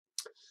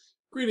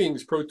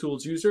Greetings, Pro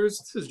Tools users.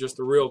 This is just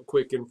a real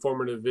quick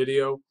informative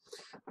video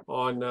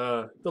on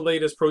the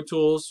latest Pro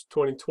Tools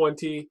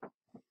 2020.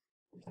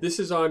 This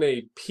is on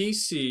a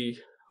PC,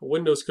 a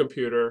Windows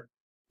computer.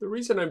 The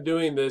reason I'm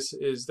doing this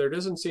is there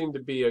doesn't seem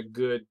to be a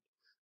good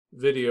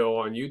video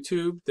on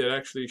YouTube that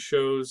actually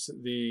shows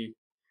the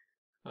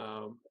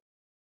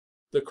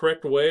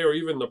correct way or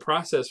even the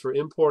process for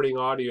importing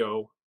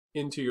audio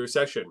into your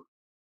session.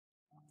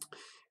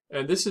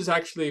 And this is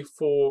actually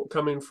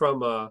coming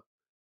from a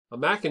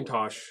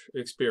Macintosh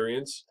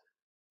experience.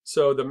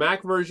 So the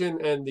Mac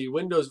version and the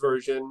Windows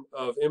version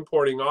of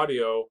importing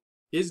audio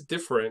is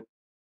different,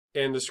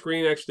 and the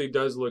screen actually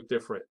does look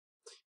different.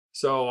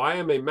 So I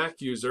am a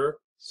Mac user,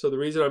 so the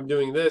reason I'm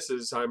doing this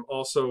is I'm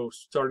also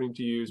starting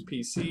to use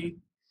PC,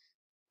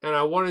 and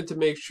I wanted to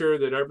make sure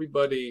that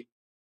everybody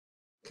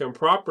can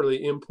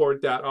properly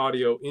import that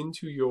audio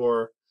into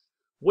your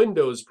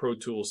Windows Pro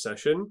Tools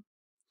session,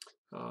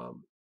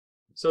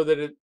 so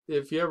that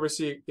if you ever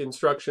see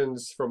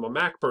instructions from a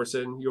Mac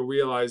person, you'll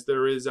realize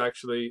there is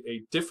actually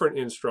a different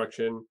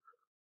instruction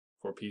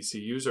for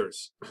PC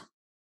users.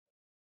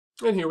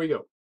 And here we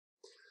go.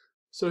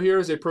 So here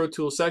is a Pro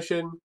Tools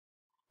session.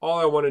 All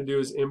I want to do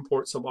is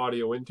import some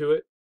audio into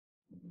it.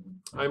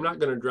 I'm not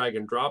going to drag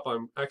and drop.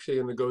 I'm actually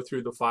going to go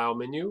through the File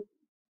menu.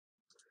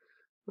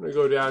 I'm going to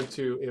go down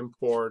to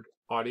Import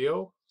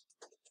Audio,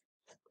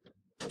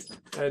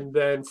 and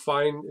then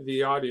find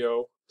the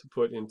audio to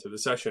put into the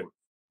session.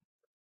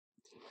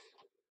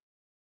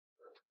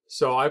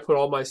 So I put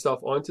all my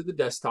stuff onto the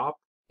desktop,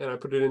 and I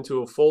put it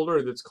into a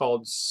folder that's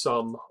called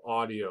Some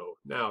Audio.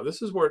 Now,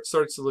 this is where it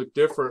starts to look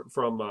different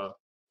from a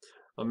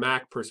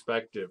Mac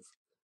perspective.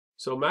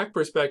 So Mac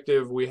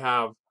perspective, we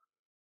don't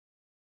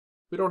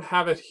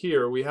have it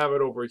here, we have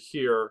it over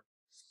here.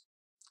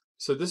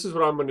 So this is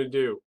what I'm going to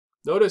do.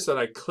 Notice that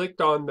I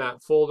clicked on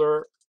that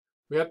folder.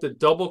 We have to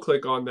double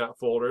click on that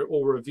folder. It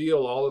will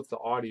reveal all of the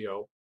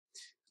audio.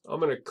 I'm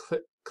going to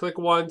click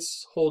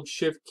once, hold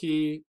Shift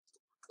key,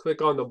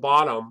 click on the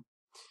bottom.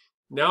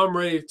 Now I'm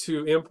ready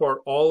to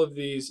import all of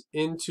these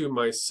into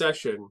my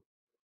session.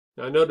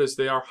 Now notice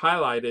they are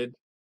highlighted,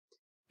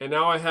 and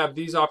now I have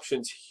these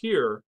options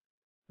here.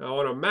 Now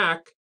on a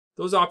Mac,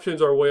 those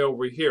options are way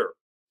over here.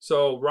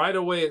 So right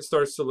away it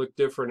starts to look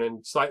different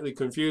and slightly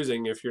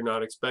confusing if you're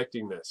not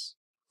expecting this.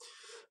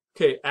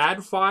 Okay,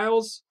 add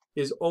files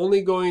is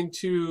only going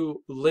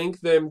to link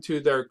them to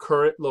their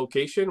current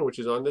location, which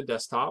is on the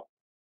desktop.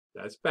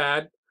 That's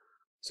bad.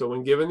 So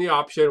when given the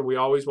option, we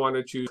always want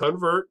to choose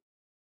convert,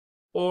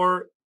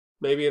 or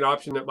maybe an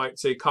option that might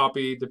say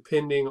copy,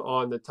 depending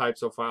on the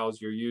types of files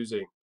you're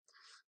using.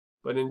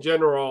 But in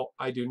general,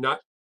 I do not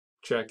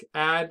check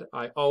add.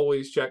 I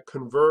always check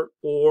convert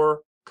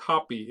or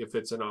copy if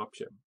it's an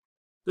option.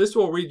 This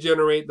will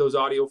regenerate those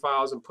audio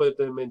files and put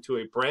them into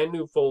a brand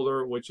new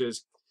folder, which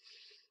is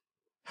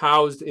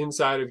housed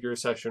inside of your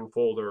session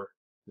folder,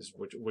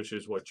 which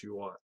is what you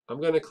want. I'm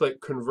going to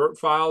click convert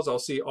files. I'll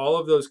see all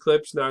of those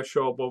clips now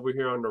show up over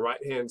here on the right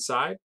hand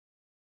side.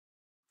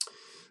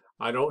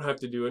 I don't have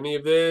to do any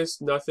of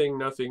this, nothing.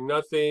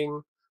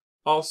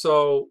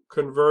 Also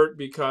convert,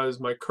 because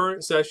my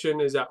current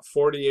session is at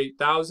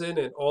 48,000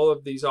 and all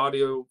of these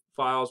audio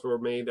files were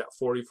made at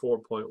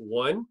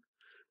 44.1.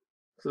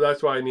 So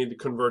that's why I need to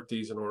convert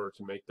these in order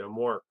to make them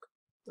work.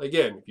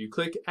 Again, if you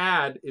click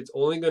add, it's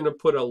only going to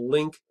put a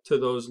link to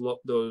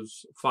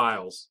those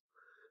files.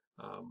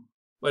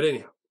 But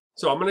anyhow,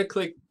 so I'm going to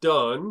click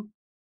done.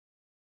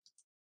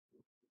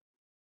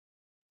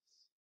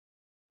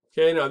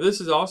 Okay, now this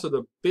is also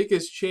the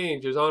biggest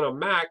change is on a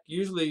Mac,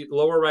 usually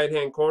lower right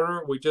hand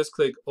corner, we just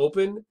click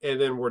open and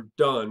then we're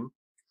done.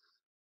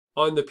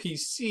 On the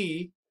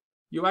PC,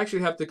 you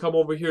actually have to come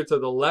over here to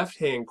the left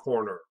hand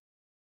corner.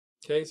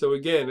 Okay, so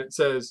again, it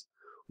says,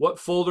 what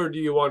folder do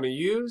you want to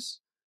use?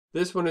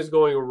 This one is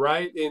going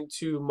right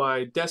into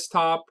my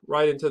desktop,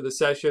 right into the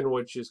session,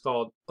 which is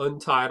called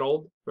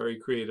Untitled. Very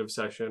creative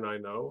session, I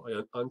know,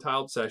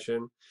 Untitled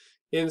session.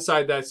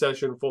 Inside that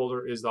session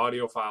folder is the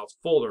audio files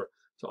folder.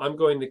 So I'm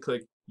going to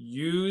click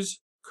Use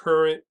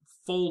Current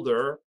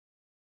Folder.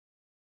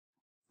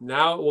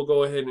 Now it will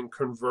go ahead and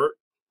convert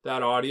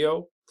that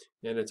audio,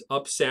 and it's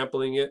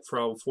upsampling it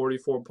from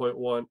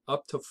 44.1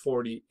 up to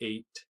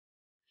 48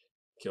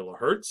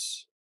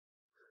 kilohertz.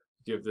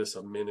 Give this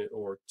a minute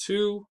or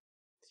two.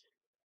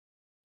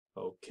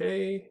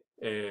 Okay,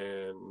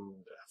 and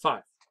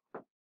 5,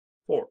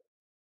 4,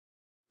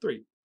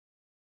 3,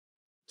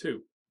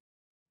 2,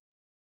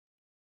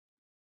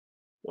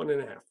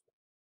 1.5,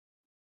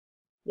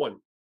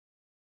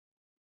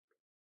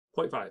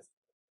 1.5,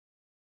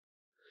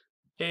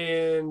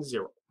 and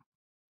 0.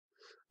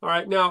 All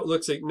right, now it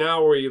looks like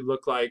now where you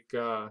look like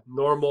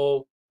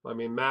normal,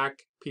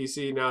 Mac,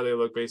 PC, now they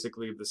look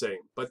basically the same.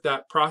 But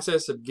that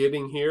process of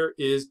getting here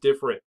is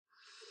different.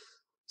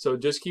 So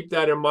just keep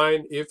that in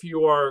mind if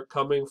you are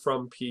coming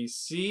from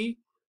PC,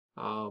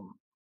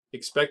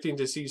 expecting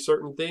to see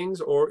certain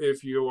things, or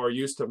if you are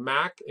used to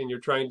Mac and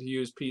you're trying to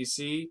use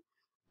PC,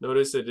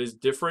 notice it is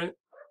different.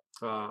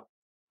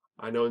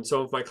 I know in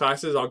some of my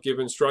classes I'll give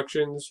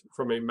instructions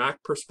from a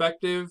Mac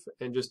perspective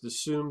and just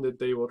assume that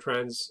they will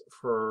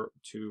transfer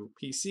to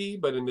PC,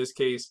 but in this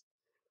case,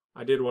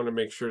 I did want to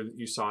make sure that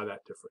you saw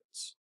that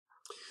difference.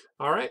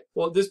 All right,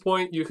 well at this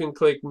point you can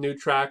click New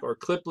Track or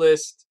Clip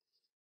List.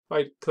 If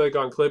I click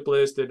on Clip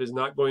List, it is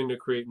not going to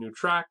create new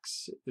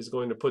tracks. It's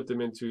going to put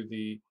them into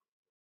the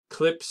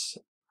Clips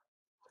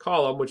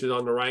column, which is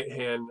on the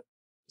right-hand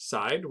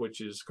side,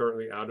 which is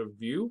currently out of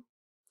view.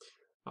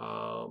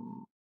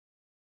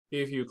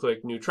 If you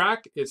click New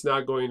Track, it's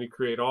now going to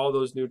create all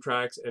those new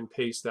tracks and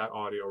paste that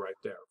audio right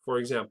there. For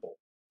example,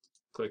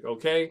 click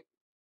OK,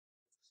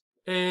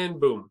 and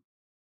boom.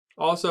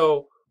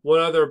 Also, one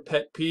other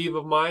pet peeve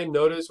of mine,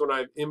 notice when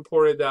I've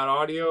imported that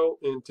audio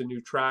into New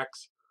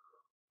Tracks,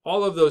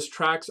 all of those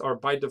tracks are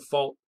by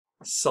default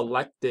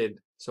selected.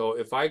 So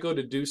if I go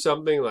to do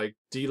something like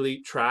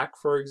delete track,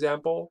 for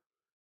example,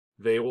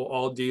 they will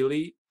all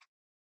delete,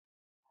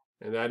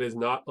 and that is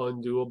not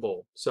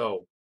undoable.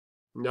 So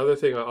another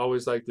thing I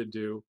always like to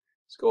do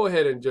is go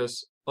ahead and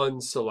just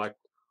unselect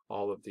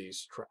all of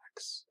these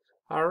tracks.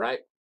 All right.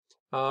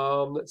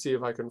 Let's see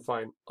if I can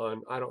find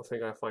I don't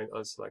think I find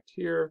unselect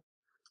here,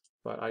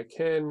 but I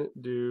can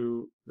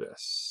do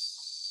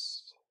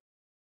this.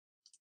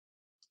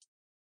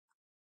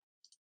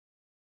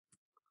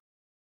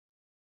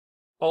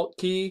 Alt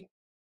key,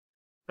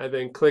 and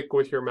then click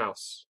with your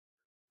mouse.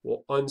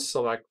 We'll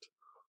unselect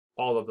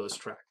all of those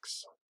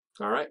tracks.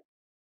 All right.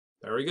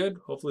 Very good.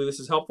 Hopefully this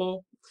is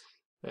helpful,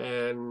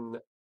 and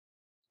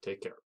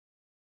take care.